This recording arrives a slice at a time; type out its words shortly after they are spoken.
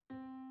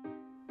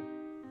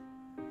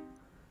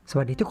ส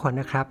วัสดีทุกคน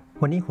นะครับ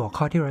วันนี้หัว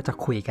ข้อที่เราจะ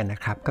คุยกันนะ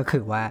ครับก็คื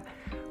อว่า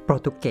โปร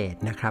ตุเกส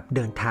นะครับเ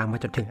ดินทางมา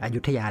จนถึงอยุ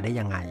ธยาได้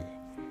ยังไง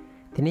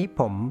ทีนี้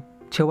ผม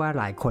เชื่อว่า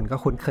หลายคนก็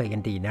คุ้นเคยกั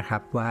นดีนะครั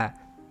บว่า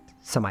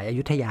สมัยอ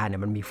ยุธยาเนี่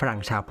ยมันมีฝรั่ง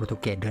ชาวโปรตุ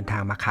เกสเดินทา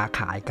งมาค้าข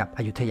ายกับอ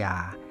ยุธยา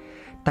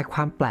แต่คว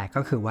ามแปลก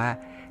ก็คือว่า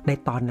ใน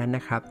ตอนนั้นน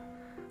ะครับ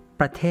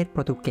ประเทศโป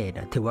รตุเกส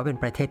ถือว่าเป็น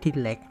ประเทศที่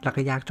เล็กและ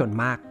ก็ยากจน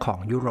มากของ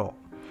ยุโรป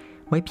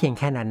ไม่เพียงแ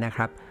ค่นั้นนะค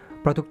รับ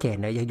โปรตุเกส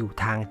เนี่ยยังอยู่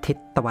ทางทิศ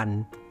ตะวัน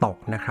ตก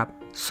นะครับ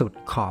สุด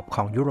ขอบข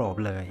องยุโรป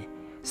เลย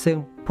ซึ่ง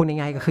พูด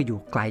ง่ายๆก็คืออยู่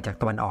ไกลจาก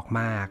ตะวันออก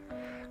มาก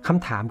ค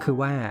ำถามคือ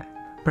ว่า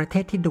ประเท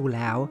ศที่ดูแ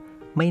ล้ว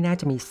ไม่น่า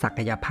จะมีศัก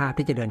ยภาพ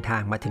ที่จะเดินทา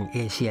งมาถึงเอ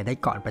เชียได้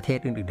ก่อนประเทศ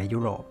อื่นๆในยุ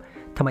โรป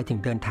ทำไมถึง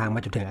เดินทางมา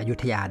จนถึงอยุ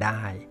ธยาได้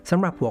ส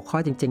ำหรับหัวข้อ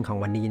จริงๆของ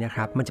วันนี้นะค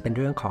รับมันจะเป็น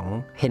เรื่องของ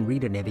Henry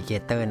the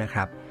navigator นะค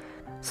รับ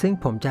ซึ่ง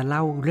ผมจะเล่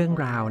าเรื่อง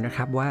ราวนะค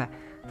รับว่า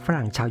ฝ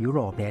รั่งชาวยุโร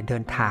ปเนี่ยเดิ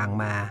นทาง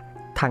มา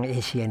ทางเอ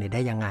เชียเนี่ยไ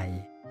ด้ยังไง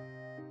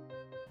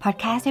พอด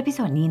แคสต์เอพิโซ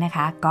ดนี้นะค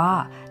ะก็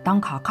ต้อง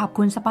ขอบ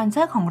คุณสปอนเซ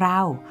อร์ของเรา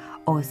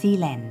OC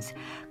Lens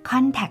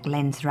Contact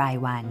Lens ราย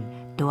วัน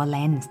ตัวเล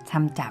นส์ท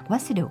ำจากวั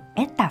สดุเอ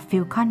ตาฟิ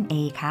ลคอน A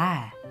ค่ะ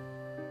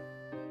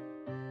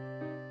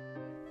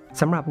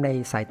สำหรับใน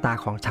สายตา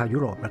ของชาวยุ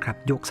โรปนะครับ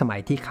ยุคสมั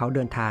ยที่เขาเ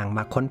ดินทางม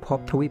าค้นพบ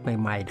ทวีป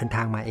ใหม่ๆเดินท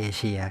างมาเอเ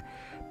ชีย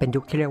เป็นยุ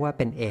คที่เรียกว่าเ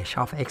ป็น Age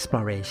of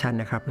Exploration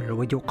นะครับหรือ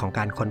ว่ายุคของก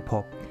ารค้นพ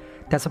บ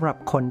แต่สำหรับ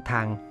คนท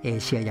างเอ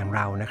เชียอย่างเ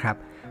รานะครับ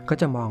ก็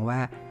จะมองว่า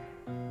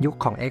ยุค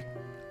ของ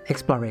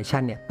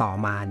exploration เนี่ยต่อ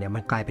มาเนี่ยมั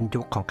นกลายเป็น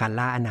ยุคของการ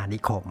ล่าอาณานิ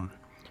คม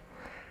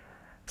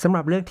สำห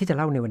รับเรื่องที่จะ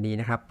เล่าในวันนี้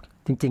นะครับ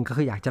จริงๆก็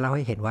คืออยากจะเล่าใ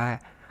ห้เห็นว่า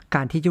ก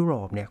ารที่ยุโร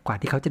ปเนี่ยกว่า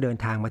ที่เขาจะเดิน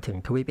ทางมาถึง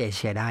ทวีปเอเ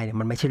ชียได้เนี่ย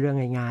มันไม่ใช่เรื่อ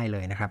งง่ายๆเล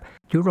ยนะครับ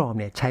ยุโรป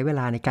เนี่ยใช้เว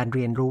ลาในการเ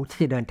รียนรู้ที่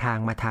จะเดินทาง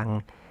มาทาง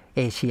เ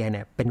อเชียเ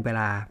นี่ยเป็นเว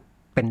ลา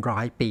เป็น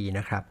100 ปี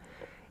นะครับ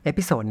เอ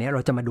พิโซดนี้เร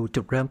าจะมาดู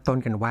จุดเริ่มต้น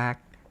กันว่า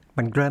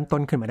มันเริ่มต้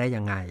นขึ้นมาได้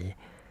ยังไง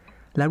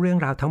และเรื่อง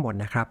ราวทั้งหมด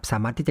นะครับสา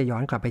มารถที่จะย้อ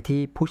นกลับไป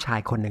ที่ผู้ชาย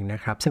คนหนึ่งน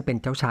ะครับซึ่งเป็น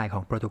เจ้าชายขอ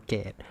งโปรตุเก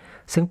ส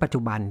ซึ่งปัจจุ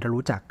บันเรา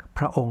รู้จักพ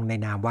ระองค์ใน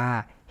นามว่า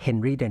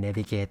Henry the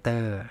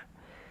navigator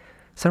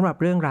สำหรับ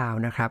เรื่องราว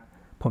นะครับ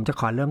ผมจะ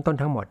ขอเริ่มต้น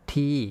ทั้งหมด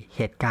ที่เ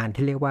หตุการณ์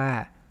ที่เรียกว่า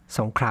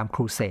สงครามค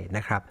รูเสดน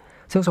ะครับ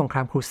ซึ่งสงคร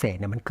ามครูเสด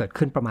เนี่ยมันเกิด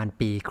ขึ้นประมาณ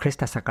ปีคริส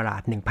ตศักรา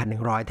ช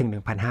 1,100 ถึง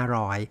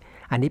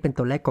 1,500 อันนี้เป็น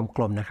ตัวเลขก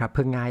ลมๆนะครับเ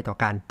พื่อง่ายต่อ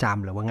การจ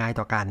ำหรือว่าง่าย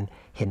ต่อการ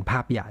เห็นภา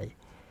พใหญ่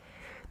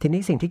ที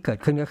นี้สิ่งที่เกิด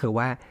ขึ้นก็คือ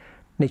ว่า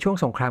ในช่วง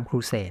สงครามครู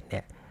เสดเ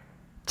นี่ย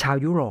ชาว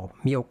ยุโรป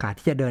มีโอกาส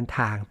ที่จะเดินท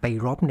างไป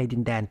รบในดิ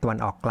นแดนตะวัน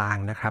ออกกลาง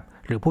นะครับ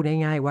หรือพูด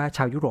ง่ายๆว่าช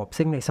าวยุโรป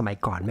ซึ่งในสมัย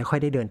ก่อนไม่ค่อย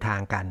ได้เดินทาง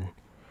กัน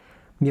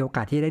มีโอก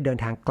าสที่ได้เดิน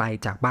ทางไกล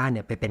จากบ้านเ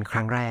นี่ยไปเป็นค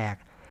รั้งแรก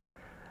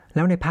แ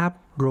ล้วในภาพ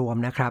รวม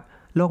นะครับ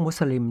โลกมุส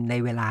ลิมใน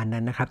เวลา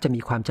นั้นนะครับจะมี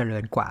ความเจริ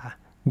ญกว่า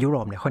ยุโร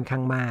ปเนี่ยค่อนข้า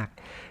งมาก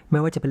ไม่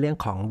ว่าจะเป็นเรื่อง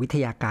ของวิท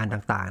ยาการ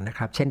ต่างๆนะค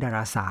รับเช่นดาร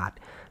าศาสตร์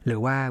หรือ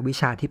ว่าวิ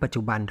ชาที่ปัจ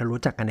จุบันเรา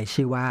รู้จักกันใน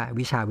ชื่อว่า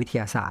วิชาวิท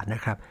ยาศาสตร์น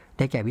ะครับไ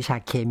ด้แก่วิชา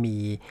เคมี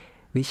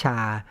วิชา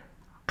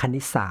คณิ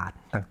ตศาสตร์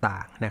ต่า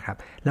งๆนะครับ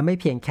และไม่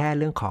เพียงแค่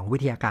เรื่องของวิ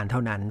ทยาการเท่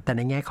านั้นแต่ใ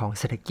นแง่ของ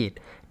เศรษฐกิจ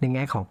ในแ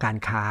ง่ของการ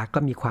ค้าก็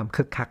มีความ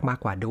คึกคักมาก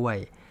กว่าด้วย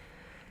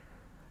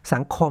สั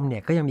งคมเนี่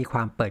ยก็ยังมีคว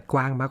ามเปิดก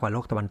ว้างมากกว่าโล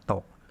กตะวันต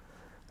ก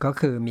ก็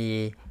คือมี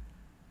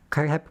ค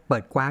ล้ายๆเปิ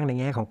ดกว้างใน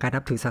แง่ของการ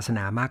นับถือศาสน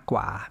ามากก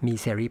ว่ามี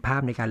เสรีภา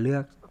พในการเลื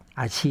อก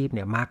อาชีพเ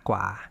นี่ยมากก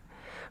ว่า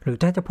หรือ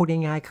ถ้าจะพูด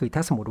ง่ายๆคือถ้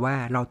าสมมติว่า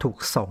เราถูก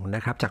ส่งน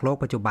ะครับจากโลก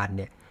ปัจจุบันเ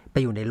นี่ยไป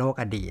อยู่ในโลก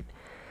อดีต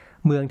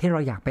เมืองที่เรา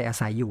อยากไปอา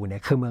ศัยอยู่เนี่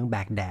ยคือเมืองแบ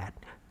กแดด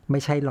ไม่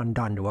ใช่ลอนด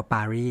อนหรือว่าป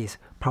ารีส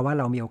เพราะว่า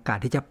เรามีโอกาส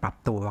ที่จะปรับ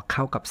ตัวเ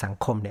ข้ากับสัง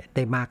คมเนี่ยไ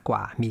ด้มากกว่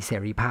ามีเส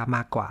รีภาพม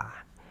ากกว่า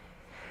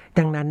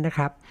ดังนั้นนะค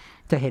รับ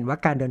จะเห็นว่า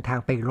การเดินทาง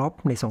ไปรบ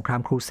ในสงครา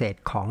มครูเสด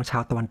ของชา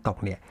วตะวันตก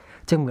เนี่ย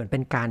จึงเหมือนเป็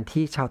นการ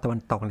ที่ชาวตะวัน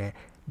ตกเนี่ย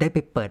ได้ไป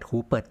เปิดหู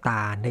เปิดต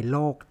าในโล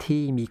ก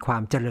ที่มีควา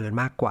มเจริญ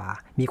มากกว่า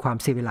มีความ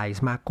ซีวิไล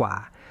ซ์มากกว่า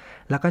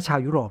แล้วก็ชาว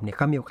ยุโรปเนี่ย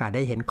ก็มีโอกาสไ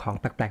ด้เห็นของ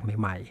แปลกๆ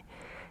ใหม่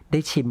ๆได้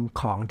ชิม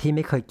ของที่ไ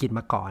ม่เคยกินม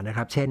าก่อนนะค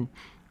รับเช่น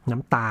น้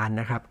ำตาล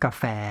นะครับกา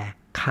แฟ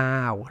ข้า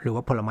วหรือว่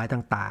าผลไม้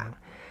ต่าง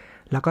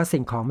ๆแล้วก็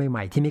สิ่งของให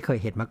ม่ๆที่ไม่เคย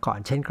เห็นมาก่อน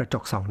เช่นกระจ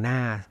กสองหน้า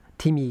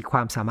ที่มีคว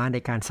ามสามารถใน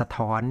การสะ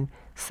ท้อน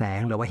แส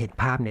งหรือว่าเห็น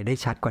ภาพเนี่ยได้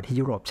ชัดกว่าที่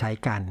ยุโรปใช้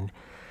กัน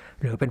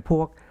หรือเป็นพ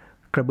วก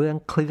กระเบื้อง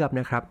เคลือบ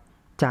นะครับ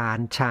จาน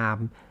ชาม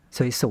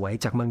สวย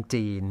ๆจากเมือง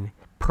จีน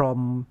พร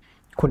ม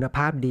คุณภ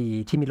าพดี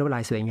ที่มีลวดล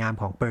ายสวยงาม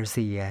ของเปอร์เ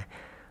ซีย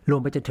รว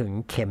มไปจนถึง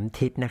เข็ม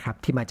ทิศนะครับ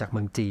ที่มาจากเ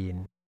มืองจีน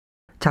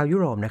ชาวยุ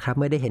โรปนะครับ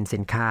เมื่อได้เห็น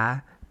สินค้า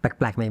แ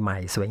ปลกๆใหม่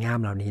ๆสวยงาม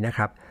เหล่านี้นะค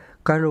รับ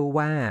ก็รู้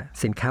ว่า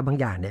สินค้าบาง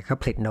อย่างเนี่ยเขา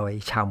ผลิตโดย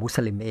ชาวมุส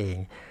ลิมเอง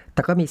แ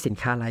ต่ก็มีสิน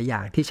ค้าหลายอย่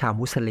างที่ชาว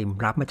มุสลิม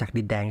รับมาจาก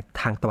ดินแดน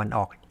ทางตะวันอ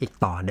อกอีก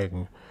ต่อหนึ่ง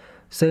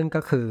ซึ่ง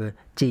ก็คือ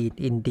จีน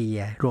อินเดีย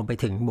รวมไป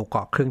ถึงหมู่เก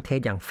าะเครื่องเทศ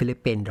อย่างฟิลิป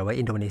ปินส์หรือว่า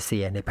อินโดนีเซี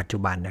ยในปัจจุ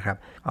บันนะครับ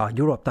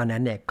ยุโรปตอนนั้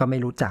นเนี่ยก็ไม่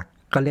รู้จัก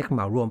ก็เรียกเห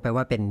มารวมไป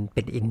ว่าเ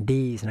ป็นอิน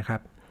ดีสนะครั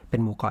บเป็น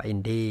หมู่เกาะอิน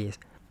ดีส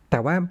แต่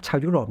ว่าชาว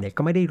ยุโรปเนี่ย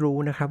ก็ไม่ได้รู้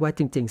นะครับว่า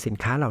จริงๆสิน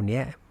ค้าเหล่านี้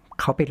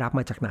เขาไปรับ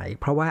มาจากไหน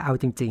เพราะว่าเอา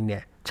จริงๆเนี่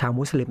ยชาว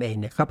มุสลิมเอง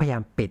เนี่ยก็พยายา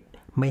มปิด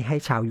ไม่ให้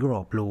ชาวยุโร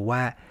ปรู้ว่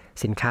า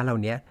สินค้าเหล่า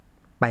นี้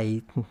ไป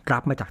รั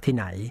บมาจากที่ไ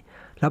หน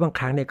แล้วบางค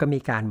รั้งเนี่ยก็มี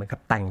การเหมือนกั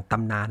บแต่งต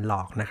ำนานหล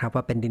อกนะครับ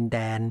ว่าเป็นดินแด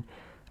น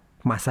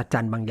มหัศจร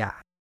รย์บางอย่าง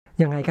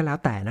ยังไงก็แล้ว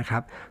แต่นะครั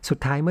บสุด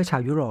ท้ายเมื่อชา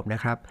วยุโรปน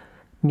ะครับ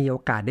มีโอ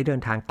กาสได้เดิ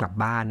นทางกลับ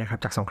บ้านนะครับ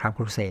จากสงครามค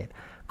รูเสด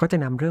ก็จะ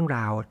นำเรื่องร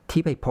าว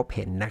ที่ไปพบเ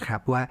ห็นนะครั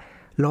บว่า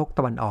โลกต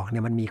ะวันออกเนี่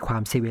ยมันมีควา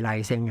มซีวิไล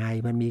ซ์ยังไง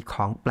มันมีข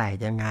องแปลก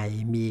ยังไง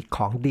มีข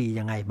องดี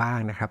ยังไงบ้าง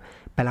นะครับ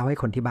ไปเล่าให้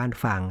คนที่บ้าน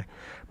ฟัง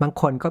บาง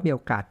คนก็มีโอ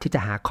กาสที่จะ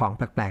หาของแ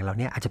ปลกๆเหล่า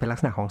นี้อาจจะเป็นลัก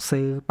ษณะของ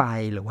ซื้อไป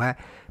หรือว่า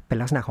เป็น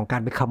ลักษณะของกา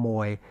รไปขโม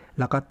ย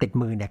แล้วก็ติด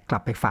มือเนี่ยกลั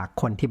บไปฝาก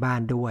คนที่บ้า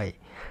นด้วย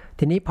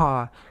ทีนี้พอ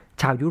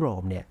ชาวยุโร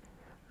ปเนี่ย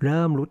เ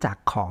ริ่มรู้จัก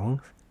ของ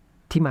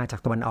ที่มาจาก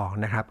ตะวันออก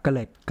นะครับก็เล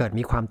ยเกิด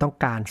มีความต้อง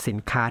การสิน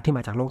ค้าที่ม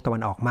าจากโลกตะวั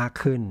นออกมาก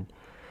ขึ้น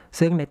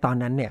ซึ่งในตอน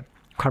นั้นเนี่ย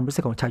ความรู้สึ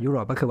กของชาวยุโร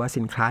ปก็คือว่า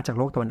สินค้าจาก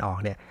โลกตะวันออก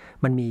เนี่ย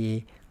มันมี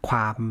คว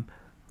าม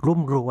รุ่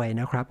มรวย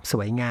นะครับส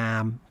วยงา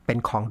มเป็น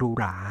ของหรู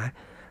หรา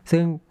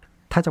ซึ่ง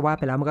ถ้าจะว่า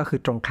ไปแล้วมันก็คือ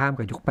ตรงข้าม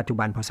กับยุคปัจจุ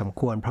บันพอสม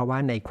ควรเพราะว่า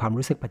ในความ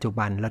รู้สึกปัจจุ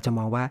บันเราจะม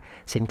องว่า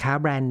สินค้า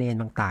แบรนด์เนม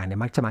ต่างๆเนี่ย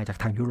มักจะมาจาก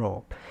ทางยุโร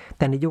ปแ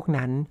ต่ในยุค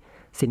นั้น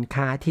สิน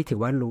ค้าที่ถือ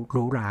ว่าห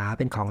รูหราเ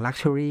ป็นของลัก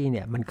ชัวรี่เ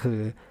นี่ยมันคือ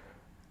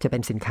จะเป็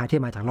นสินค้าที่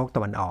มาจากโลกต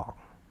ะวันออก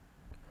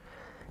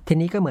ที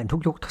นี้ก็เหมือนทุ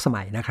กยุคทุกส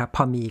มัยนะครับพ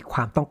อมีคว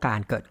ามต้องการ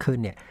เกิดขึ้น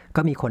เนี่ย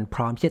ก็มีคนพ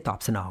ร้อมที่จะตอบ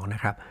สนองน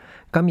ะครับ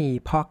ก็มี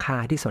พ่อค้า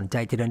ที่สนใจ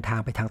จะเดินทาง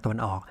ไปทางตะวัน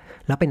ออก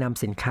แล้วไปน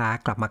ำสินค้า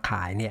กลับมาข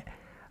ายเนี่ย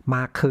ม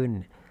ากขึ้น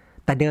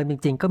แต่เดิมจ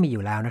ริงๆก็มีอ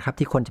ยู่แล้วนะครับ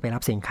ที่คนจะไปรั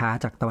บสินค้า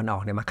จากตะวันออ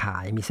กเนี่ยมาขา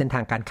ยมีเส้นทา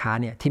งการค้า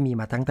เนี่ยที่มี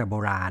มาตั้งแต่โบ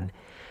ราณ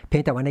เพีย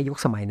งแต่ว่าในยุค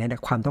สมัยนี้เนี่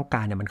ยความต้องก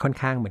ารเนี่ยมันค่อน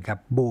ข้างเหมือนกับ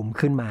บูม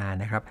ขึ้นมา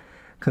นะครับ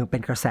คือเป็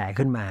นกระแส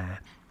ขึ้นมา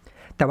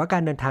แต่ว่ากา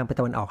รเดินทางไป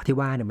ตะวันออกที่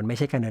ว่าเนี่ยมันไม่ใ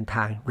ช่การเดินท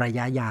างระย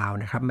ะยาว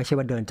นะครับไม่ใช่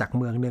ว่าเดินจาก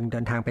เมืองนึงเดิ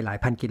นทางไปหลาย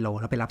พันกิโล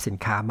แล้วไปรับสิน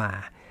ค้ามา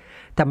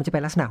แต่มันจะเป็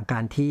นลักษณะของกา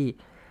รที่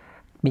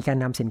มีการ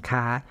นำสินค้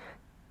า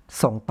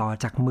ส่งต่อ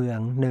จากเมือง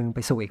นึงไป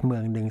สู่อีกเมื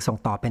องนึงส่ง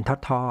ต่อเป็น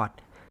ทอด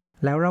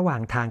ๆแล้วระหว่า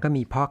งทางก็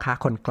มีพ่อค้า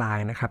คนกลาง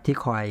นะครับที่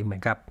คอยเหมือ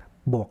นกับ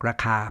โบกรา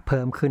คาเ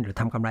พิ่มขึ้นหรือ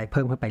ทำกำไรเ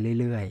พิ่มขึ้นไป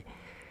เรื่อย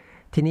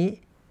ๆทีนี้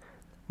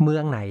เมื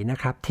องไหนนะ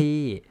ครับที่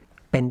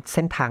เป็นเ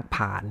ส้นทาง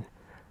ผ่าน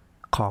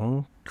ของ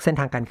เส้น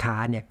ทางการค้า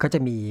เนี่ยก็จะ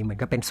มีเหมือน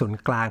กับเป็นศูนย์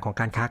กลางของ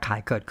การค้าขาย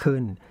เกิดขึ้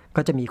น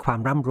ก็จะมีความ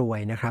ร่ำรวย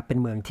นะครับเป็น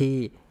เมืองที่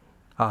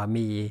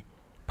มี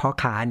พ่อ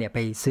ค้าเนี่ยไป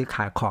ซื้อข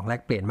ายของแล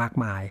กเปลี่ยนมาก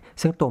มาย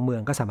ซึ่งตัวเมือ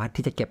งก็สามารถ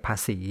ที่จะเก็บภา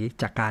ษี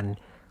จากการ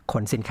ข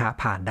นสินค้า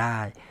ผ่านได้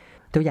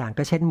ตัวอย่าง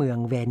ก็เช่นเมือง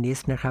เวนิส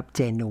นะครับเจ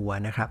นัว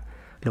นะครับ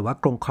หรือว่า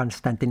กรุงคอนส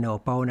แตนติโน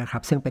เปิลนะครั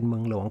บซึ่งเป็นเมื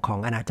องหลวงของ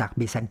อาณาจักร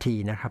บิแซนตี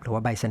นนะครับหรือว่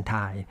าไบแซนไท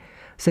น์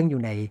ซึ่งอ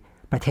ยู่ใน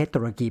ประเทศตุ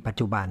รกีปัจ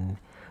จุบัน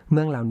เ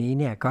มืองเหล่านี้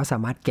เนี่ยก็สา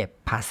มารถเก็บ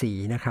ภาษี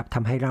นะครับท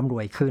ำให้ร่ำร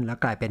วยขึ้นแล้ว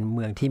กลายเป็นเ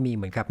มืองที่มีเ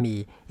หมือนกับมี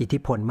อิทธิ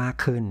พลมาก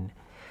ขึ้น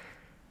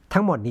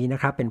ทั้งหมดนี้นะ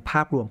ครับเป็นภ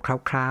าพรวม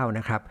คร่าวๆ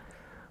นะครับ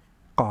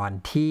ก่อน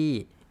ที่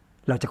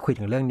เราจะคุย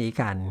ถึงเรื่องนี้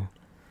กัน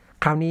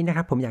คราวนี้นะค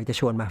รับผมอยากจะ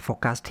ชวนมาโฟ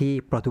กัสที่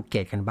โปรตุเก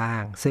สกันบ้า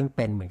งซึ่งเ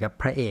ป็นเหมือนกับ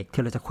พระเอก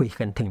ที่เราจะคุย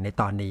กันถึงใน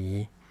ตอนนี้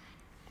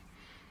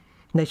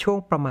ในช่วง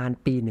ประมาณ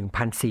ปี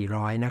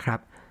 1400 นะครับ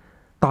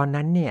ตอน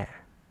นั้นเนี่ย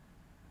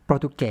โปร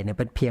ตุเกสเนี่ย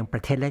เป็นเพียงปร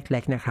ะเทศเล็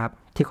กๆนะครับ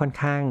ที่ค่อน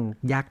ข้าง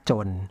ยากจ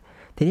น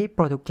ทีนี้โป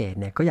รตุเกส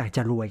เนี่ยก็อยากจ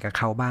ะรวยกับเ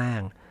ขาบ้าง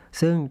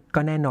ซึ่ง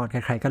ก็แน่นอนใ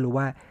ครๆก็รู้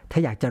ว่าถ้า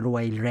อยากจะรว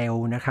ยเร็ว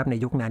นะครับใน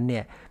ยุคนั้นเ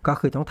นี่ยก็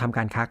คือต้องทำก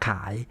ารค้าข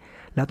าย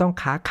แล้วต้อง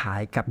ค้าขา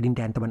ยกับดินแ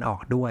ดนตะวันออ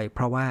กด้วยเพ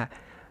ราะว่า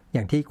อ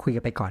ย่างที่คุยกั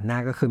นไปก่อนหน้า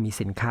ก็คือมี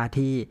สินค้า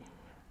ที่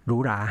หรู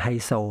หราไฮ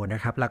โซน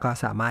ะครับแล้วก็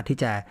สามารถที่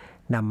จะ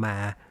นำมา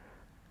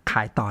ข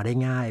ายต่อได้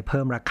ง่ายเ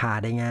พิ่มราคา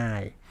ได้ง่า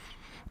ย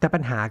แต่ปั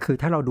ญหาคือ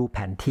ถ้าเราดูแผ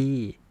นที่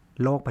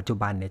โลกปัจจุ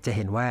บันเนี่ยจะเ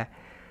ห็นว่า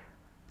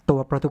ตัว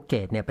โปรตุเก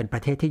สเนี่ยเป็นปร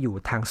ะเทศที่อยู่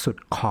ทางสุด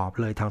ขอบ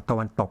เลยทางตะ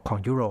วันตกของ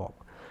ยุโรป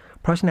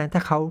เพราะฉะนั้นถ้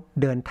าเขา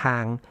เดินทา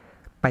ง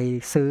ไป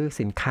ซื้อ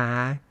สินค้า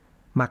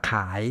มาข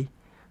าย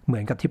เหมื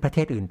อนกับที่ประเท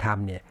ศอื่นท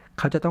ำเนี่ยเ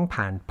ขาจะต้อง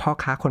ผ่านพ่อ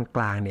ค้าคนก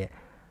ลางเนี่ย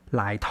ห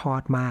ลายทอ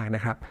ดมากน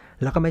ะครับ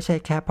แล้วก็ไม่ใช่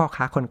แค่พ่อ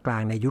ค้าคนกลา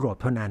งในยุโรป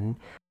เท่านั้น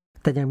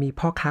แต่ยังมี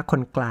พ่อค้าค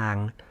นกลาง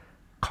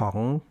ของ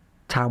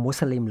ชาวมุ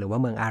สลิมหรือว่า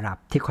เมืองอาหรับ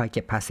ที่คอยเ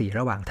ก็บภาษีร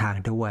ะหว่างทาง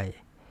ด้วย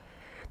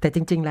แต่จ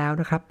ริงๆแล้ว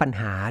นะครับปัญ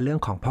หาเรื่อง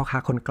ของพ่อค้า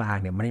คนกลาง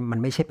เนี่ยมัน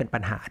ไม่ใช่เป็นปั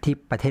ญหาที่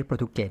ประเทศโปร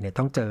ตุเกสเนี่ย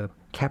ต้องเจอ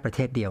แค่ประเท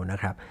ศเดียวนะ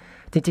ครับ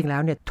จริงๆแล้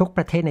วเนี่ยทุกป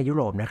ระเทศในยุโ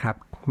รปนะครับ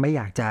ไม่อ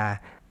ยากจะ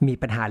มี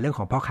ปัญหาเรื่องข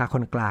องพ่อค้าค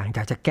นกลางอย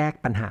ากจะแก้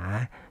ปัญหา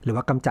หรือ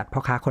ว่ากำจัดพ่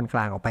อค้าคนกล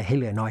างออกไปให้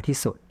เหลือน้อยที่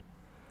สุด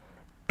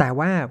แต่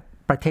ว่า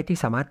ประเทศที่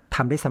สามารถท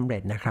ำได้สำเร็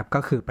จนะครับก็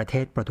คือประเท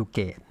ศโปรตุเก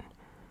ส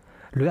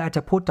หรืออาจจ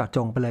ะพูดเจาะจ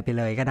งไป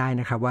เลยก็ได้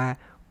นะครับว่า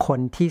คน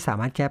ที่สา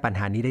มารถแก้ปัญ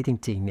หานี้ได้จ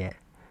ริงๆเนี่ย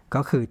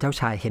ก็คือเจ้า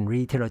ชายเฮน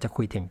รี่ที่เราจะ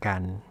คุยถึงกั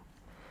น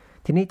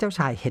ทีนี้เจ้าช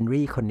ายเฮน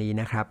รี่คนนี้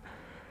นะครับ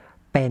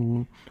เป็น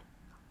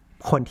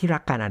คนที่รั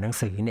กการอ่านหนัง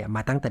สือเนี่ยม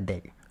าตั้งแต่เด็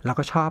กแล้ว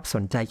ก็ชอบส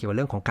นใจเกี่ยวกับเ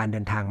รื่องของการเดิ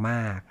นทางม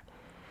าก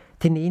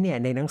ทีนี้เนี่ย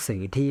ในหนังสื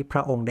อที่พร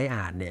ะองค์ได้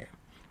อ่านเนี่ย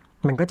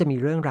มันก็จะมี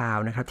เรื่องราว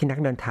นะครับที่นัก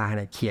เดินทางเ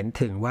นี่ยเขียน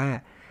ถึงว่า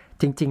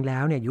จริงๆแล้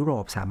วเนี่ยยุโร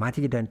ปสามารถ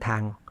ที่จะเดินทา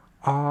ง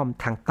อ้อม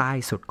ทางใต้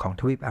สุดของ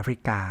ทวีปแอฟริ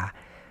กา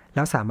แ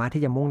ล้วสามารถ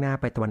ที่จะมุ่งหน้า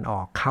ไปตะวันอ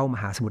อกเข้าม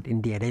หาสมุทรอิน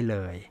เดียได้เล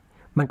ย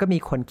มันก็มี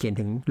คนเขียน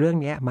ถึงเรื่อง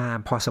นี้มา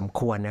พอสม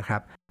ควรนะครั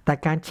บแต่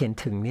การเขียน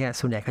ถึงเนี่ย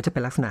ส่วนใหญ่ก็จะเป็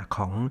นลักษณะ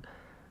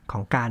ขอ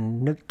งการ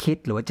นึกคิด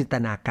หรือว่าจินต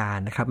นาการ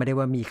นะครับไม่ได้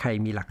ว่ามีใคร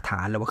มีหลักฐา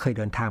นหรือว่าเคยเ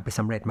ดินทางไปส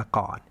ำเร็จมา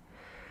ก่อน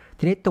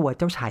ทีนี้ตัว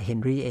เจ้าชายเฮน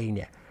รี่เองเ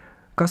นี่ย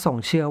ก็ทรง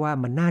เชื่อว่า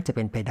มันน่าจะเ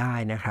ป็นไปได้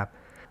นะครับ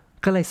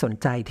ก็เลยสน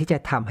ใจที่จะ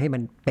ทำให้มั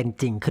นเป็น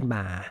จริงขึ้นม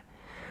า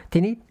ที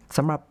นี้ส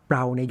ำหรับเร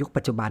าในยุค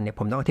ปัจจุบันเนี่ย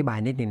ผมต้องอธิบาย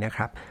นิดนึงนะค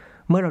รับ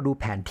เมื่อเราดู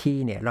แผนที่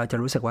เนี่ยเราจะ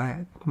รู้สึกว่า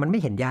มันไม่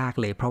เห็นยาก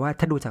เลยเพราะว่า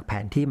ถ้าดูจากแผ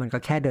นที่มันก็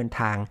แค่เดิน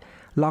ทาง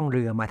ล่องเ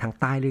รือมาทาง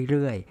ใต้เ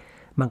รื่อย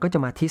ๆมันก็จะ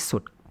มาที่สุ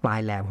ดปลาย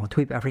แหลมของท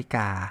วีปแอฟริก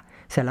า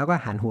เสร็จแล้วก็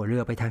หันหัวเรื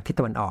อไปทางทิศ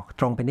ตะวันออก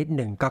ตรงไปนิดห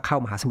นึ่งก็เข้า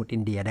มหาสมุทรอิ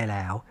นเดียได้แ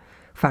ล้ว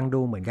ฟังดู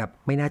เหมือนกับ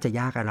ไม่น่าจะ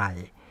ยากอะไร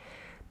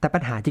แต่ปั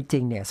ญหาจริ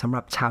งๆเนี่ยสำห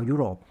รับชาวยุ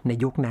โรปใน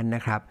ยุคนั้นน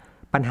ะครับ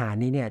ปัญหา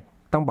นี้เนี่ย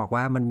ต้องบอก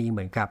ว่ามันมีเห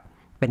มือนกับ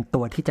เป็นตั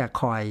วที่จะ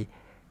คอย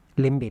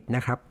ลิมิตน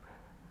ะครับ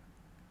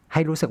ใ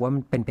ห้รู้สึกว่ามั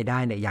นเป็นไปได้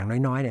เนี่ยอย่าง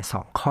น้อยๆเนี่ย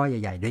2ข้อใ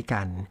หญ่ๆด้วย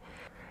กัน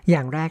อย่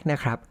างแรกนะ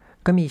ครับ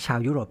ก็มีชาว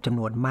ยุโรปจำ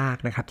นวนมาก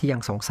นะครับที่ยั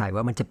งสงสัย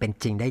ว่ามันจะเป็น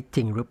จริงได้จ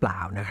ริงหรือเปล่า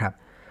นะครับ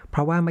เพร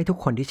าะว่าไม่ทุก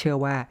คนที่เชื่อ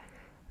ว่า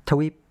ท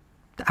วีป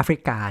แอฟริ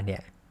กาเนี่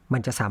ยมั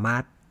นจะสามา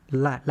รถ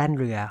แล่น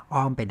เรือ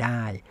อ้อมไปไ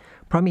ด้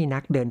เพราะมีนั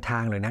กเดินทา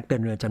งหรือนักเดิ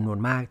นเรือจำนวน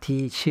มากที่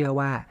เชื่อ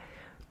ว่า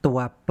ตัว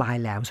ปลาย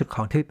แหลมสุดข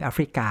องทวีปแอฟ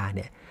ริกาเ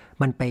นี่ย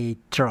มันไป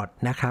จรด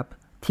นะครับ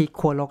ที่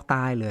ขั้วโลกใ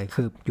ต้เลย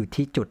คืออยู่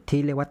ที่จุด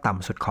ที่เรียกว่าต่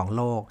ำสุดของโ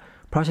ลก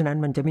เพราะฉะนั้น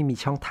มันจะไม่มี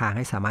ช่องทางใ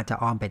ห้สามารถจะ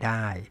อ้อมไปไ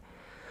ด้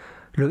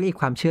หรืออีก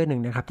ความเชื่อหนึ่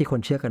งนะครับที่ค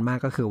นเชื่อกันมาก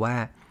ก็คือว่า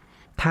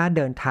ถ้าเ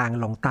ดินทาง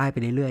ลงใต้ไป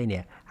เรื่อยๆเ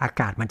นี่ยอา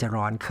กาศมันจะ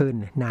ร้อนขึ้น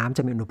น้ำจ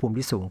ะมีอุณหภูมิ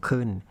ที่สูง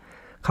ขึ้น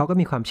เขาก็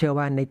มีความเชื่อ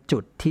ว่าในจุ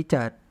ดที่จ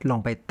ะลง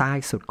ไปใต้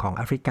สุดของแ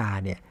อฟริกา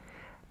เนี่ย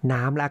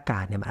น้ำและอาก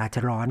าศเนี่ยมันอาจจ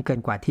ะร้อนเกิน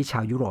กว่าที่ชา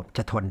วยุโรปจ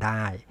ะทนไ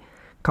ด้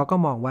เขาก็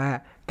มองว่า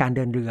การเ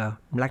ดินเรือ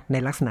ใน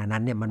ลักษณะนั้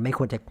นเนี่ยมันไ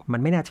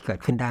ม่น่าจะเกิด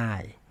ขึ้นได้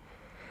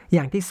อ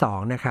ย่างที่สอง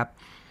นะครับ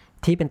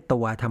ที่เป็นตั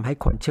วทำให้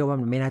คนเชื่อว่า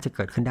มันไม่น่าจะเ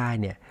กิดขึ้นได้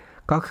เนี่ย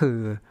ก็คือ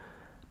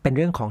เป็นเ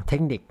รื่องของเท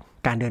คนิค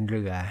การเดินเ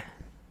รือ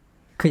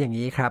คืออย่าง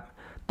นี้ครับ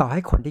ต่อใ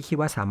ห้คนที่คิด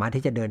ว่าสามารถ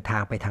ที่จะเดินทา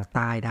งไปทางใ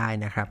ต้ได้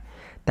นะครับ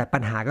แต่ปั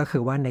ญหาก็คื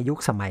อว่าในยุค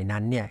สมัย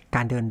นั้นเนี่ยก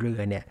ารเดินเรือ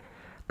เนี่ย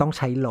ต้องใ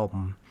ช้ลม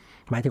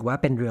หมายถึงว่า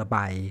เป็นเรือใบ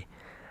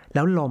แ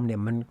ล้วลมเนี่ย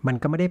มัน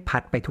ก็ไม่ได้พั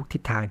ดไปทุกทิ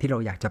ศทางที่เรา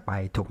อยากจะไป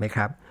ถูกไหมค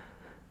รับ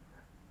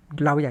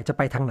เราอยากจะไ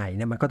ปทางไหนเ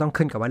นี่ยมันก็ต้อง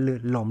ขึ้นกับว่า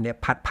ลมเนี่ย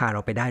พัดพาเร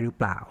าไปได้หรือ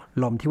เปล่า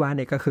ลมที่ว่าเ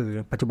นี่ยก็คือ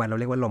ปัจจุบันเรา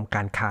เรียกว่าลมก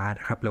ารค้า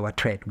นะครับหรือว่า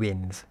trade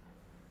winds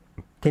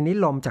ทีนี้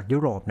ลมจากยุ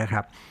โรปนะค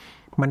รับ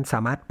มันสา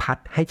มารถพัด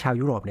ให้ชาว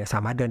ยุโรปเนี่ยสา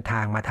มารถเดินท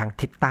างมาทาง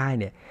ทิศใต้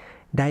เนี่ย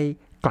ได้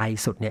ไกล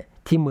สุดเนี่ย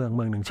ที่เมือง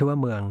หนึ่งชื่อว่า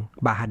เมือง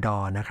บาฮาดอ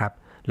ร์นะครับ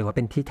หรือว่าเ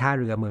ป็นที่ท่า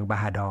เรือเมืองบา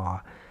ฮาดอร์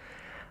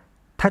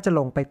ถ้าจะล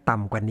งไปต่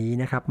ำกว่านี้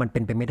นะครับมันเป็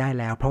นไปไม่ได้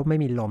แล้วเพราะไม่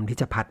มีลมที่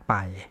จะพัดไป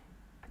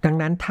ดัง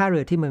นั้นท่าเรื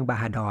อที่เมืองบา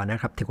ฮาดอร์น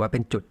ะครับถือว่าเ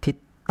ป็นจุดที่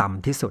ต่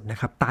ำที่สุดนะ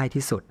ครับใต้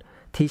ที่สุด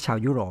ที่ชาว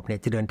ยุโรปเนี่ย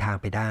จะเดินทาง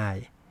ไปได้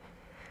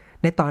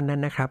ในตอนนั้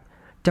นนะครับ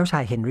เจ้าชา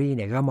ยเฮนรี่เ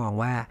นี่ยก็มอง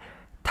ว่า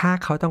ถ้า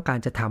เขาต้องการ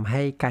จะทำใ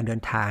ห้การเดิ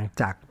นทาง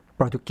จากโป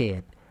รตุเก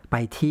สไป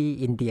ที่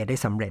อินเดียได้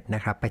สำเร็จน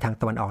ะครับไปทาง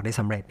ตะวันออกได้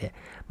สำเร็จเนี่ย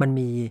มัน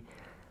มี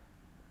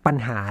ปัญ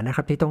หานะค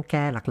รับที่ต้องแ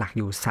ก้หลักๆอ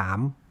ยู่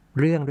3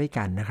เรื่องด้วย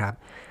กันนะครับ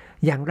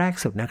อย่างแรก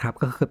สุดนะครับ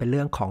ก็คือเป็นเ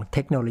รื่องของเท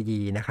คโนโล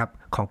ยีนะครับ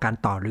ของการ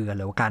ต่อเรือห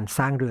รือการส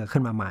ร้างเรือขึ้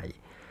นมาใหม่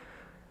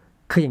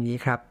คืออย่างนี้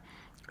ครับ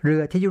เรื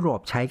อที่ยุโร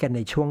ปใช้กันใน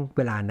ช่วงเ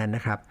วลานั้นน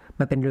ะครับ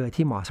มันเป็นเรือ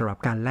ที่เหมาะสำหรับ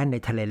การแล่นใน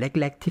ทะเลเ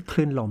ล็กๆที่ค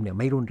ลื่นลมเนี่ย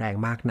ไม่รุนแรง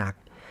มากนัก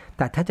แ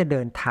ต่ถ้าจะเ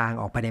ดินทาง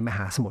ออกไปในมห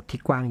าสมุทรที่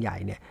กว้างใหญ่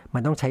เนี่ยมั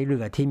นต้องใช้เรื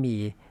อที่มี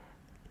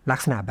ลัก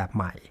ษณะแบบใ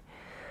หม่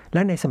แล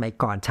ะในสมัย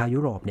ก่อนชาวยุ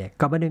โรปเนี่ย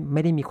ก็ไ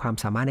ม่ได้มีความ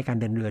สามารถในการ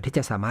เดินเรือที่จ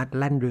ะสามารถ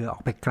แล่นเรือออ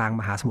กไปกลาง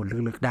มหาสมุทร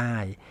ลึกๆได้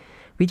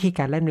วิธีก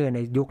ารแล่นเรือใน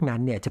ยุคนั้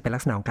นเนี่ยจะเป็นลั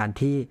กษณะของการ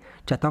ที่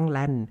จะต้องแ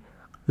ล่น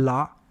เล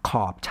าะข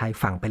อบชาย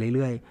ฝั่งไปเ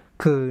รื่อย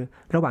ๆคือ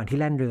ระหว่างที่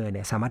แล่นเรือเ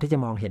นี่ยสามารถที่จะ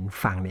มองเห็น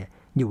ฝั่งเนี่ย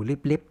อยู่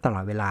ลิบๆตลอ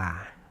ดเวลา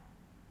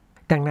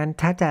ดังนั้น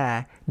ถ้าจะ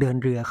เดิน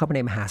เรือเข้าไปใ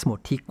นมหาสมุท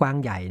รที่กว้าง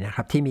ใหญ่นะค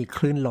รับที่มีค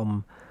ลื่นลม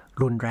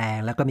รุนแรง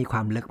แล้วก็มีคว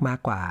ามลึกมาก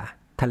กว่า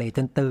ทะเล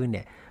ตื้นๆเ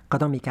นี่ยก็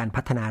ต้องมีการ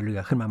พัฒนาเรือ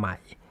ขึ้นมาใหม่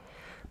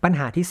ปัญ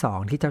หาที่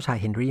2ที่เจ้าชาย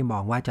เฮนรี่มอ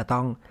งว่าจะต้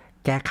อง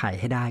แก้ไข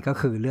ให้ได้ก็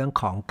คือเรื่อง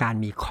ของการ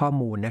มีข้อ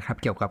มูลนะครับ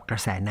เกี่ยวกับกระ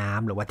แสน้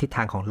ำหรือว่าทิศท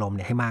างของลมเ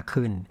นี่ยให้มาก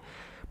ขึ้น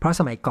เพราะ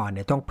สมัยก่อนเ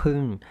นี่ยต้องพึ่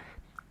ง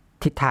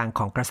ทิศทางข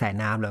องกระแส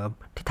น้ำหรือ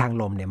ทิศทาง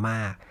ลมเนี่ยม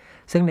าก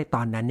ซึ่งในต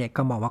อนนั้นเนี่ย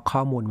ก็มองว่าข้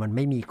อมูลมันไ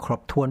ม่มีคร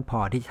บถ้วนพอ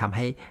ที่จะทำใ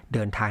ห้เ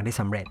ดินทางได้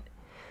สำเร็จ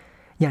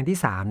อย่างที่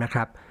3นะค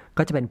รับ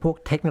ก็จะเป็นพวก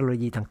เทคโนโล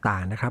ยีต่า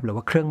งๆนะครับหรือ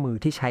ว่าเครื่องมือ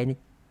ที่ใช้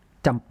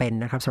จำเป็น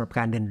นะครับสำหรับก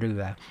ารเดินเรื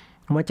อ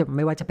ไ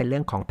ม่ว่าจะเป็นเรื่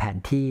องของแผน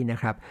ที่นะ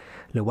ครับ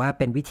หรือว่าเ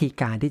ป็นวิธี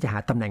การที่จะหา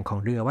ตำแหน่งของ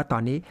เรือว่าตอ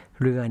นนี้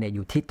เรือเนี่ยอ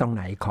ยู่ที่ตรงไ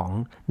หนของ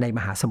ในม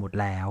หาสมุทร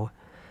แล้ว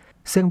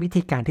ซึ่งวิ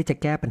ธีการที่จะ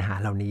แก้ปัญหา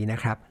เหล่านี้นะ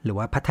ครับหรือ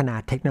ว่าพัฒนา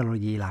เทคโนโล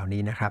ยีเหล่า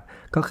นี้นะครับ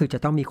ก็คือจะ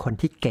ต้องมีคน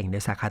ที่เก่งใน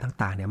สาขา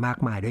ต่างๆเนี่ยมาก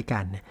มายด้วยกั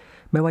น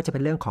ไม่ว่าจะเป็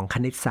นเรื่องของค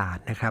ณิตศาสต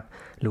ร์นะครับ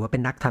หรือว่าเป็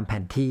นนักทำแผ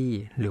นที่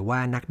หรือว่า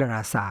นักดาร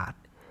าศาสตร์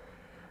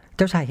เ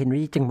จ้าชายเฮน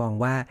รี่จึงมอง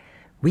ว่า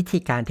วิธี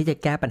การที่จะ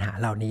แก้ปัญหา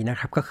เหล่านี้นะ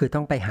ครับก็คือต้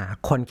องไปหา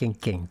คนเ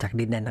ก่งๆจาก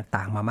ดินแดน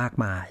ต่างๆมามาก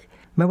มาย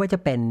ไม่ว่าจะ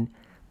เป็น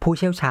ผู้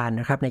เชี่ยวชาญ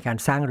นะครับในการ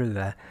สร้างเรือ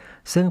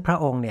ซึ่งพระ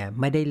องค์เนี่ย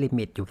ไม่ได้ลิ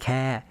มิตอยู่แ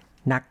ค่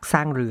นักสร้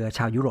างเรือช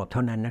าวยุโรปเท่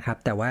านั้นนะครับ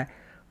แต่ว่า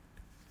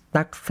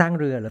นักสร้าง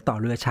เรือหรือต่อ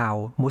เรือชาว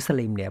มุส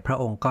ลิมเนี่ยพระ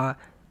องค์ก็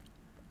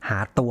หา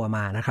ตัวม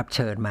านะครับเ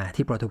ชิญมา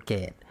ที่โปรตุเก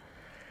ส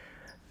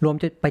รวม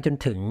ไปจน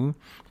ถึง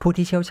ผู้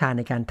ที่เชี่ยวชาญใ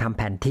นการทำแ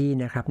ผนที่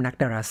นะครับนัก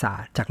ดาราศา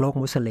สตร์จากโลก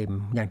มุสลิม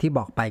อย่างที่บ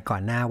อกไปก่อ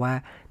นหน้าว่า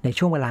ใน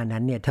ช่วงเวลานั้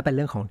นเนี่ยถ้าเป็นเ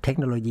รื่องของเทค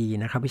โนโลยี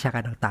นะครับวิชากา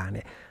รต่างๆเ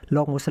นี่ยโล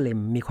กมุสลิม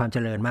มีความเจ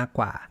ริญมากก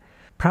ว่า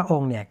พระอ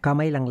งค์เนี่ยก็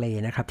ไม่ลังเล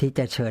นะครับที่จ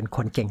ะเชิญค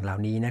นเก่งเหล่า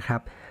นี้นะครั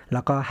บแ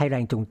ล้วก็ให้แร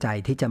งจูงใจ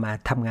ที่จะมา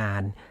ทำงา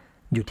น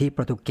อยู่ที่โป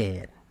รตุเก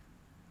ส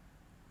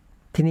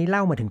ทีนี้เล่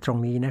ามาถึงตรง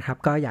นี้นะครับ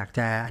ก็อยากจ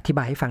ะอธิบ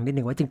ายให้ฟังนิด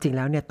นึงว่าจริงๆแ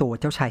ล้วเนี่ยตัว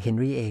เจ้าชายเฮน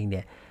รี่เองเ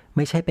นี่ยไ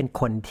ม่ใช่เป็น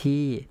คน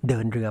ที่เดิ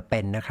นเรือเป็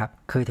นนะครับ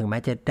คือถึงแม้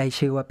จะได้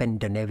ชื่อว่าเป็น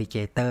the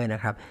navigator น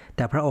ะครับแ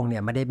ต่พระองค์เนี่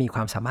ยไม่ได้มีคว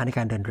ามสามารถใน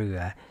การเดินเรือ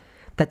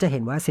แต่จะเห็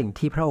นว่าสิ่ง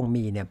ที่พระองค์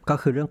มีเนี่ยก็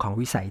คือเรื่องของ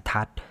วิสัย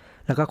ทัศน์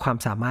แล้วก็ความ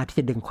สามารถที่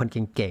จะดึงคน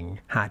เก่ง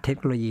ๆหาเทค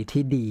โนโลยี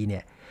ที่ดีเนี่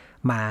ย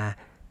มา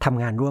ท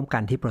ำงานร่วมกั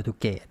นที่โปรตุ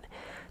เกส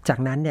จาก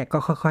นั้นเนี่ยก็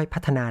ค่อยๆพั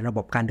ฒนาระบ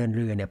บการเดินเ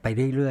รือเนี่ยไป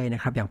เรื่อยๆน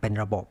ะครับอย่างเป็น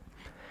ระบบ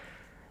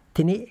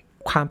ทีนี้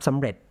ความสำ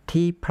เร็จ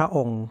ที่พระอ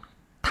งค์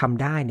ท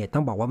ำได้เนี่ยต้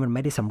องบอกว่ามันไ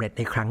ม่ได้สำเร็จใ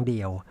นครั้งเดี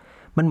ยว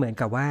มันเหมือน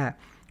กับว่า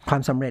ควา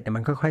มสำเร็จเนี่ย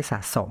มันค่อยๆสะ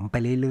สมไป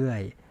เรื่อ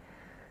ย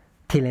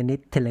ๆทีละ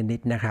นิด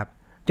นะครับ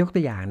ยกตั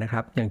วอย่างนะค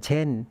รับอย่างเ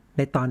ช่นใ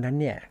นตอนนั้น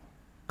เนี่ย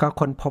ก็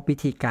ค้นพบวิ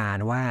ธีการ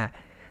ว่า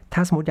ถ้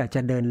าสมมติอยากจ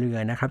ะเดินเรือ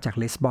นะครับจาก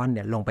ลิสบอนเ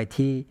นี่ยลงไป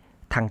ที่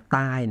ทางใ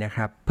ต้นะค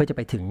รับเพื่อจะไ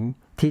ปถึง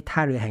ที่ท่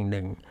าเรือแห่งห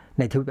นึ่ง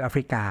ในทวีปแอฟ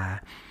ริกา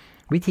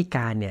วิธีก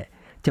ารเนี่ย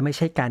จะไม่ใ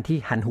ช่การที่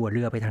หันหัวเ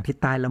รือไปทางทิศ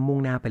ใต้แล้วมุ่ง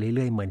หน้าไปเ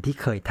รื่อยๆเหมือนที่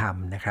เคยท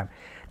ำนะครับ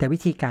แต่วิ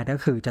ธีการก็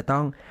คือจะต้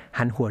อง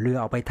หันหัวเรือ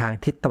ออกไปทาง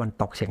ทิศตะวัน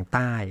ตกเฉียงใ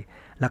ต้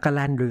แล้วก็แ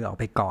ล่นเรือออก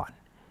ไปก่อน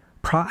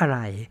เพราะอะไร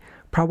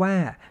เพราะว่า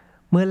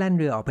เมื่อแล่น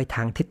เรือออกไปท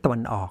างทิศตะวั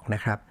นออกน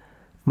ะครับ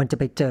มันจะ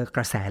ไปเจอก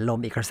ระแสลม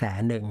อีกกระแส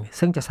หนึ่ง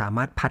ซึ่งจะสาม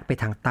ารถพัดไป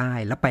ทางใต้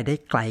แล้วไปได้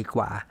ไกลก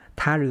ว่า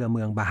ท่าเรือเ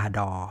มืองบาฮาด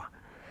อร์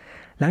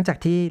หลังจาก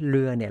ที่เ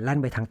รือเนี่ยแล่น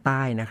ไปทางใ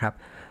ต้นะครับ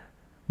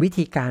วิ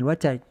ธีการว่า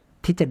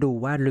ที่จะดู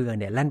ว่าเรือ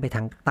เนี่ยแล่นไปท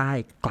างใต้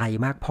ไกล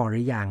มากพอห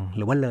รือยังห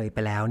รือว่าเลยไป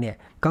แล้วเนี่ย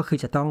ก็คือ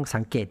จะต้องสั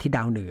งเกตที่ด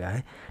าวเหนือ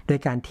โดย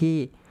การที่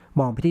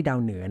มองไปที่ดาว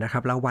เหนือนะครั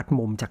บแล้ววัด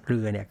มุมจากเรื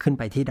อเนี่ยขึ้น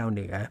ไปที่ดาวเห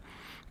นือ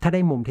ถ้าไ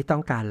ด้มุมที่ต้อ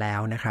งการแล้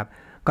วนะครับ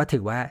ก็ถื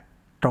อว่า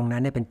ตรงนั้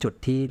นเนี่ยเป็นจุด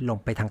ที่ลง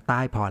ไปทางใต้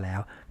พอแล้ว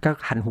ก็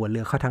หันหัวเรื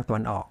อเข้าทางตะ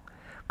วันออก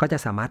ก็จะ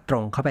สามารถตร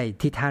งเข้าไป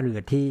ที่ท่าเรือ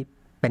ที่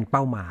เป็นเ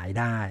ป้าหมาย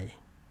ได้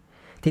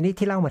ทีนี้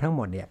ที่เล่ามาทั้งห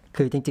มดเนี่ย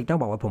คือจริงๆต้อง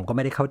บอกว่าผมก็ไ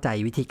ม่ได้เข้าใจ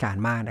วิธีการ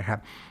มากนะครับ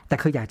แต่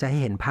คืออยากจะให้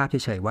เห็นภาพเฉ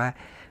ยๆว่า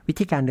วิ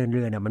ธีการเดินเ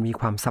รือเนี่ยมันมี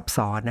ความซับ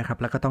ซ้อนนะครับ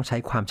แล้วก็ต้องใช้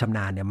ความชำน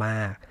าญเนี่ยม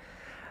าก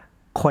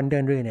คนเดิ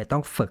นเรือเนี่ยต้อ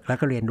งฝึกแล้ว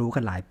ก็เรียนรู้กั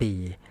นหลายปี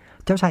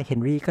เจ้าชายเฮ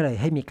นรี่ก็เลย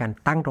ให้มีการ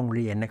ตั้งโรงเ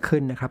รียนขึ้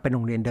นนะครับเป็นโร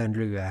งเรียนเดิน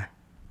เรือ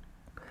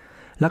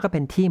แล้วก็เป็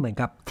นที่เหมือน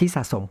กับที่ส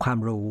ะสมความ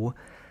รู้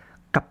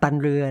กัปตัน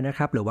เรือนะค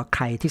รับหรือว่าใค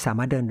รที่สาม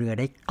ารถเดินเรือ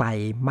ได้ไกล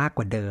มากก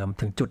ว่าเดิม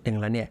ถึงจุดหนึ่ง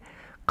แล้วเนี่ย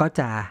ก็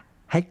จะ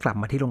ให้กลับ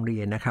มาที่โรงเรี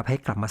ยนนะครับให้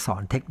กลับมาสอ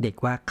นเทคนิค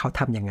ว่าเขา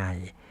ทำยังไง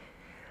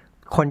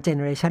คนเจเน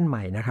อเรชันให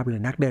ม่นะครับหรื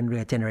อนักเดินเรื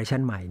อเจเนอเรชั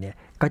นใหม่เนี่ย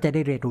ก็จะไ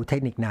ด้เรียนรู้เทค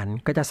นิคนั้น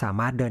ก็จะสา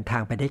มารถเดินทา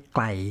งไปได้ไก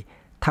ล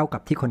เท่ากั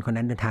บที่คนคน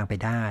นั้นเดินทางไป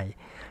ได้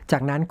จา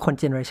กนั้นคน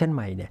เจเนอเรชันใ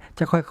หม่เนี่ยจ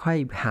ะค่อย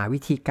ๆหาวิ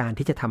ธีการ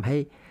ที่จะทำให้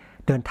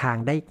เดินทาง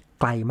ได้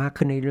ไกลมาก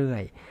ขึ้นเรื่อ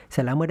ยๆเส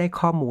ร็จแล้วเมื่อได้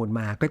ข้อมูล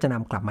มาก็จะน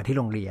ำกลับมาที่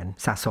โรงเรียน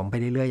สะสมไป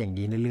เรื่อยๆอย่าง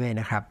นี้เรื่อยๆ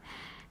นะครับ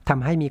ท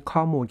ำให้มีข้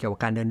อมูลเกี่ยวกั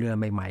บการเดินเรือ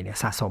ใหม่ๆเนี่ย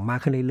สะสมมาก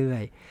ขึ้นเรื่อ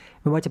ย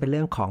ๆไม่ว่าจะเป็นเ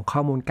รื่องของข้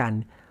อมูลการ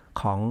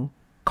ข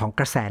อง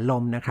กระแสล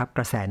มนะครับก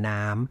ระแส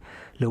น้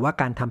ำหรือว่า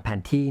การทำแผ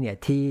นที่เนี่ย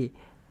ที่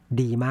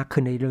ดีมาก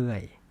ขึ้นเรื่อ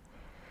ย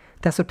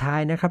ๆแต่สุดท้าย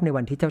นะครับใน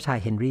วันที่เจ้าชาย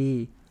เฮนรี่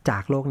จา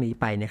กโลกนี้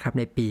ไปนะครับ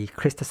ในปี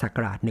คริสตศัก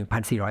ราช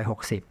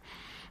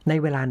 1460 ใน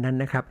เวลานั้น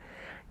นะครับ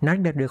นัก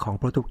เดินเรือของ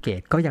โปรตุเก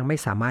สก็ยังไม่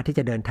สามารถที่จ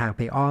ะเดินทางไ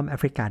ปอ้อมแอ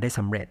ฟริกาได้ส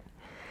ำเร็จ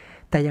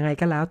แต่ยังไง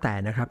ก็แล้วแต่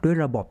นะครับด้วย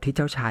ระบบที่เ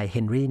จ้าชายเฮ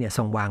นรี่เนี่ยท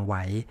รงวางไ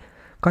ว้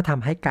ก็ท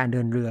ำให้การเ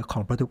ดินเรือขอ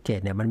งโปรตุเก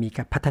สเนี่ยมันมีก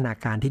ารพัฒนา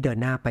การที่เดิน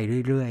หน้าไป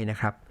เรื่อยๆนะ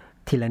ครับ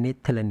ทีละ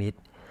นิด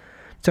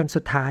จน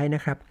สุดท้ายน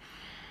ะครับ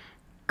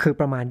คือ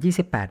ประมาณ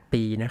28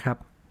ปีนะครับ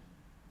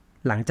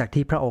หลังจาก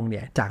ที่พระองค์เ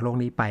นี่ยจากโลก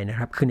นี้ไปนะค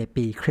รับคือใน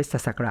ปีคริสต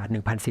ศักราช 1488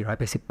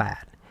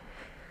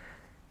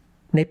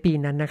 ในปี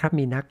นั้นนะครับ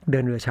มีนักเดิ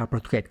นเรือชาวโปร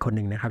ตุเกสคนห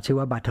นึ่งนะครับชื่อ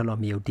ว่าบาร์โทโล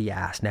เมว ดิอ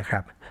าสนะครั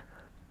บ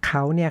เข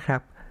าเนี่ยครั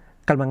บ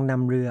กำลังน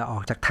ำเรือออ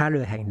กจากท่าเรื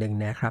อแห่งหนึ่ง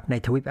นะครับใน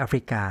ทวีปแอฟ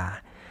ริกา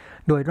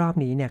โดยรอบ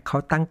นี้เนี่ยเขา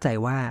ตั้งใจ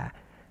ว่า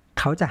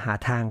เขาจะหา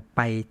ทางไ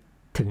ป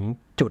ถึง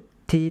จุด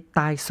ที่ใ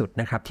ต้สุด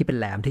นะครับที่เป็น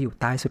แหลมที่อยู่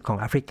ใต้สุดของ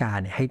แอฟริกา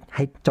เนี่ยใ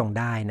ห้จง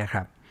ได้นะค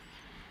รับ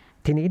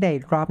ทีนี้ใน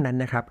รอบนั้น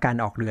นะครับการ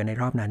ออกเรือใน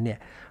รอบนั้นเนี่ย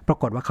ปรา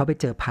กฏว่าเขาไป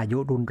เจอพายุ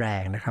รุนแร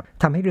งนะครับ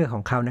ทำให้เรือข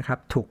องเขานะครับ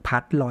ถูกพั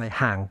ดลอย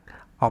ห่าง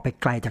ออกไป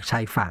ไกลจากชา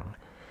ยฝั่ง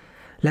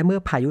และเมื่อ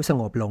พายุส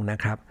งบลงนะ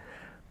ครับ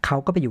เขา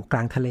ก็ไปอยู่กล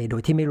างทะเลโด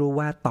ยที่ไม่รู้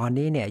ว่าตอน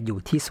นี้เนี่ยอยู่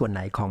ที่ส่วนไห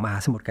นของมหา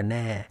สมุทรกันแ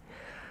น่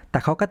แต่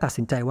เขาก็ตัด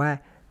สินใจว่า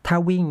ถ้า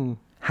วิ่ง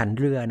หัน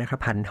เรือนะครับ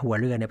หันหัว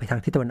เรือเนี่ยไปทา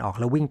งทิศตะวันออก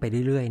แล้ววิ่งไป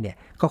เรื่อยๆเนี่ย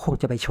ก็คง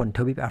จะไปชนท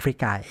วีปแอฟริ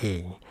กาเอ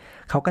ง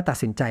เขาก็ตัด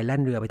สินใจแล่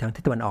นเรือไปทางทิ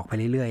ศตะวันออกไป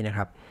เรื่อยๆนะค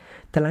รับ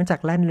แต่หลังจาก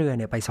แล่นเรือเ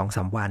นี่ยไป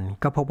 2-3 วัน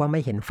ก็พบว่าไม่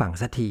เห็นฝั่ง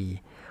สักที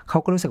เขา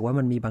ก็รู้สึกว่า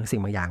มันมีบางสิ่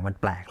งบางอย่างมัน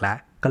แปลกแล้ว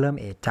ก็เริ่ม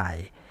เอะใจ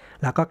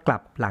แล้วก็กลั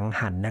บหลัง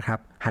หันนะครับ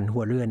หันหั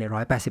วเรือใน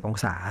180อง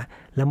ศา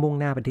แล้วมุ่ง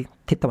หน้าไปที่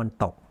ทิศตะวัน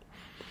ตก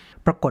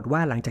ปรากฏว่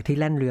าหลังจากที่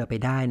แล่นเรือไป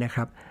ได้นะค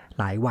รับ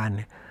หลายวัน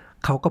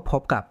เขาก็พ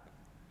บกับ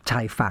ช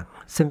ายฝั่ง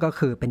ซึ่งก็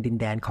คือเป็นดิน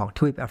แดนของท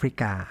วีปแอฟริ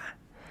กา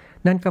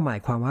นั่นก็หมาย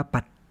ความว่า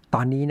ต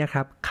อนนี้นะค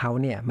รับเขา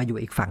เนี่ยมาอยู่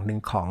อีกฝั่งหนึ่ง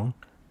ของ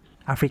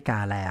แอฟริกา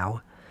แล้ว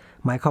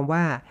หมายความว่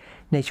า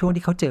ในช่วง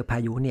ที่เขาเจอพา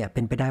ยุเนี่ยเ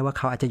ป็นไปได้ว่าเ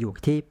ขาอาจจะอยู่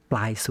ที่ปล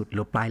ายสุดห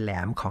รือปลายแหล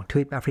มของท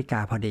วีปแอฟริกา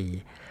พอดี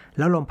แ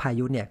ล้วลมพา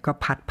ยุเนี่ยก็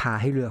พัดพา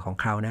ให้เรือของ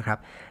เขานะครับ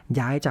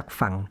ย้ายจาก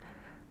ฝั่ง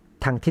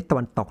ทางทิศตะ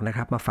วันตกนะค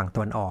รับมาฝั่งต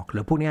ะวันออกหรื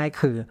อพูดง่าย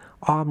ๆคือ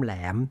อ้อมแหล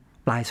ม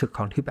ปลายสุดข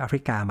องทวีปแอฟ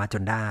ริกามาจ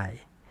นได้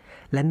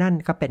และนั่น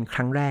ก็เป็นค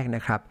รั้งแรกน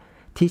ะครับ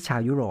ที่ชา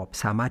วยุโรป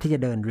สามารถที่จะ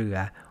เดินเรือ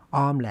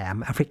อ้อมแหลม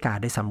แอฟริกา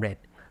ได้สำเร็จ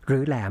หรื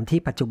อแหลมที่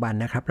ปัจจุบัน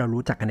นะครับเรา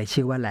รู้จักกันใน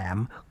ชื่อว่าแหลม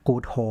กู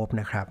ดโฮป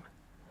นะครับ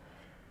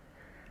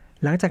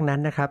หลังจากนั้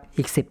นนะครับ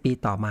อีก10ปี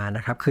ต่อมาน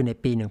ะครับคือใน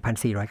ปี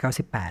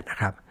 1498 นะ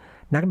ครับ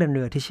นักเดินเ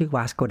รือที่ชื่อว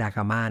าสโกดาก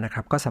ามานะค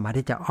รับก็สามารถ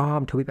ที่จะอ้อ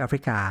มทวีปแอฟ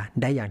ริกา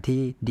ได้อย่างที่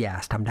เดีย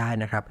สทำได้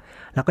นะครับ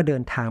แล้วก็เดิ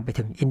นทางไป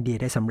ถึงอินเดีย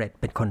ได้สำเร็จ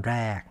เป็นคนแร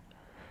ก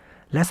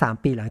และ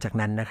3ปีหลังจาก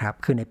นั้นนะครับ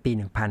คือในปี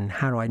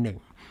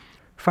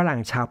 1501 ฝรั่ง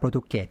ชาวโปร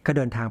ตุเกสก็เ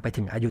ดินทางไป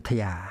ถึงอยุธ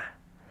ยา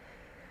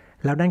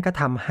แล้วนั่นก็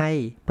ทำให้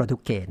โปรตุ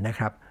เกสนะค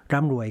รับ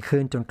ร่ำรวยขึ้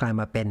นจนกลาย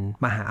มาเป็น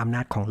มหาอำน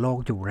าจของโลก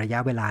อยู่ระยะ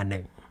เวลาห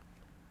นึ่ง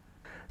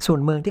ส่วน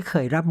เมืองที่เค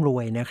ยร่ำรว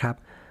ยนะครับ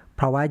เ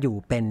พราะว่าอยู่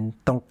เป็น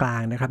ตรงกลา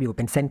งนะครับอยู่เ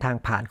ป็นเส้นทาง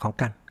ผ่านของ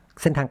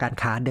เส้นทางการ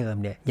ค้าเดิม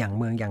เนี่ยอย่าง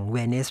เมืองอย่างเว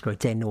นิสหรือ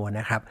เจนัว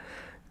นะครับ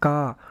ก็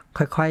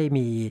ค่อยๆ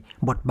มี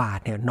บทบาท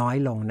เนี่ยน้อย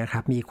ลงนะครั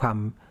บมีความ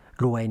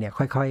รวยเนี่ย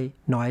ค่อย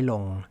ๆน้อยล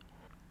ง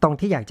ตรง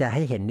ที่อยากจะใ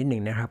ห้เห็นนิดหนึ่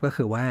งนะครับก็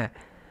คือว่า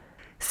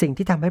สิ่ง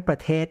ที่ทำให้ประ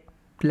เทศ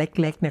เ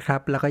ล็กๆนะครั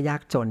บแล้วก็ยา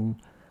กจน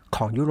ข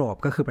องยุโรป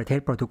ก็คือประเทศ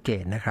โปรตุเก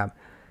สนะครับ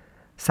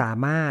สา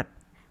มารถ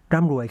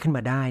ร่ำรวยขึ้นม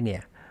าได้เนี่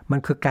ยมัน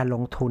คือการล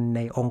งทุนใ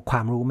นองค์คว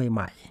ามรู้ใ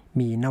หม่ๆ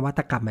มีนวัต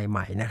กรรมให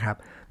ม่ๆนะครับ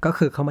ก็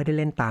คือเขาไม่ได้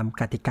เล่นตาม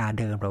กติกา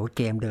เดิมหรือว่าเ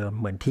กมเดิม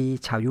เหมือนที่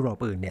ชาวยุโรป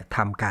อื่นเนี่ยท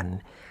ำกัน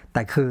แ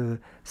ต่คือ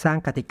สร้าง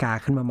กติกา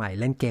ขึ้นมาใหม่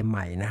เล่นเกมให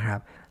ม่นะครับ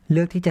เ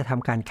ลือกที่จะท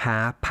ำการค้า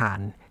ผ่าน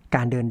ก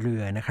ารเดินเรื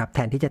อนะครับแท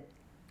นที่จะ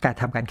การ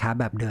ทำการค้า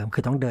แบบเดิมคื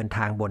อต้องเดินท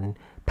างบน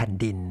แผ่น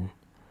ดิน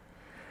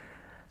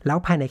แล้ว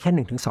ภายในแค่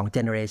 1-2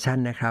 generation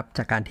นะครับจ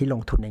ากการที่ล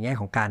งทุนในแง่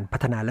ของการพั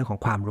ฒนาเรื่องขอ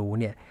งความรู้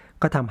เนี่ย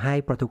ก็ทำให้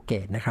โปรตุเก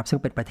สนะครับซึ่ง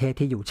เป็นประเทศ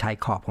ที่อยู่ชาย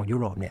ขอบของยุ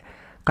โรปเนี่ย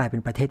กลายเป็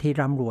นประเทศที่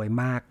ร่ำรวย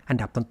มากอัน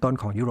ดับต้น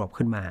ๆของยุโรป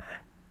ขึ้นมา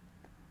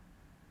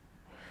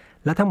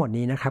และทั้งหมด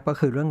นี้นะครับก็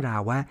คือเรื่องรา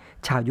วว่า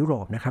ชาวยุโร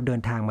ปนะครับเดิ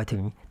นทางมาถึ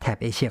งแถบ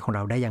เอเชียของเร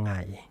าได้ยังไง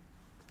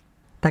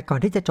แต่ก่อน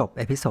ที่จะจบ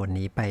เอพิโซด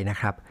นี้ไปนะ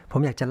ครับผ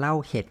มอยากจะเล่า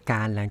เหตุก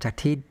ารณ์หลังจาก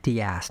ที่เดี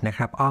ยสนะค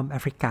รับอ้อมแอ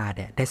ฟริกาเ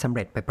นี่ยได้สำเ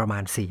ร็จไปประมา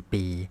ณ4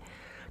ปี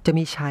จะ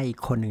มีชายอีก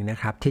คนหนึ่งนะ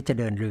ครับที่จะ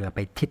เดินเรือไป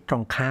ทิศตร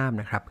งข้าม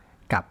นะครับ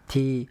กับ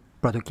ที่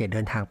โปรตุเกสเ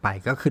ดินทางไป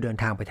ก็คือเดิน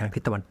ทางไปทางทิ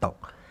ศตะวันตก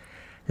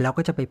แล้ว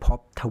ก็จะไปพบ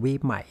ทวี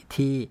ปใหม่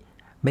ที่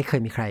ไม่เคย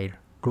มีใคร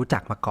รู้จั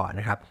กมาก่อน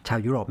นะครับชาว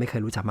ยุโรปไม่เค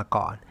ยรู้จักมา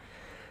ก่อน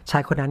ชา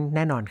ยคนนั้นแ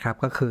น่นอนครับ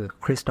ก็คือ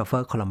คริสโตเฟอ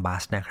ร์โคลัมบั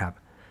สนะครับ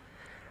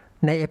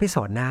ในเอพิโซ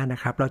ดหน้านะ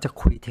ครับเราจะ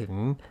คุยถึง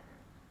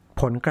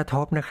ผลกระท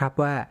บนะครับ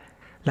ว่า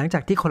หลังจา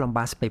กที่โคลัม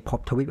บัสไปพบ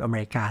ทวีปอเม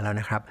ริกาแล้ว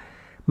นะครับ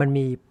มัน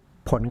มี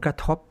ผลกระ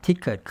ทบที่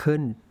เกิดขึ้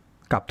น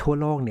กับทั่ว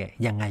โลกเนี่ย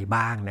ยังไง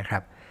บ้างนะครั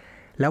บ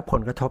แล้วผ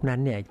ลกระทบนั้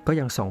นเนี่ยก็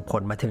ยังส่งผ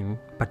ลมาถึง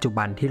ปัจจุ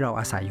บันที่เรา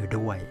อาศัยอยู่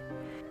ด้วย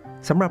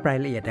สำหรับราย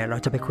ละเอียดเนี่ยเรา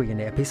จะไปคุยกันใ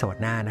นเอพิโซด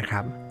หน้านะค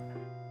รับ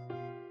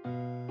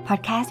พอ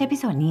ดแคสต์เอพิ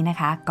โซดนี้นะ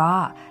คะก็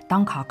ต้อ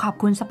งขอบ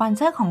คุณสปอนเ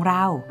ซอร์ของเร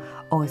า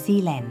OC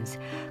Lens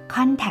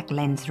Contact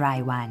Lens รา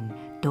ยวัน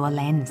ตัวเ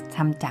ลนส์ท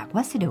ำจาก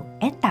วัสดุ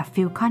เอตตา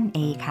ฟิลคอน A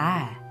ค่ะ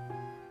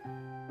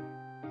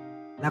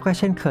แล้วก็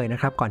เช่นเคยนะ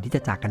ครับก่อนที่จ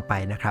ะจากกันไป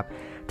นะครับ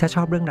ถ้าช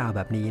อบเรื่องราวแ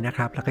บบนี้นะค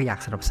รับแล้วก็อยาก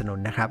สนับสนุน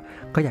นะครับ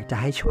ก็อยากจะ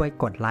ให้ช่วย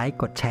กดไลค์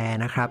กดแชร์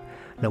นะครับ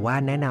หรือว่า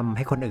แนะนำใ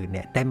ห้คนอื่นเ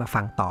นี่ยได้มา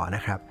ฟังต่อน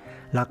ะครับ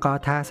แล้วก็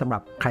ถ้าสำหรั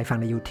บใครฟัง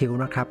ใน YouTube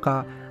นะครับก็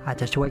อาจ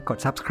จะช่วยกด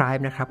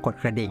Subscribe นะครับกด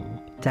กระดิ่ง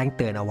แจ้งเ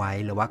ตือนเอาไว้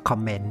หรือว่าคอม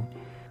เมนต์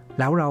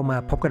แล้วเรามา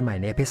พบกันใหม่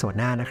ในเอพิโซด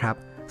หน้านะครับ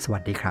สวั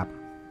สดีครับ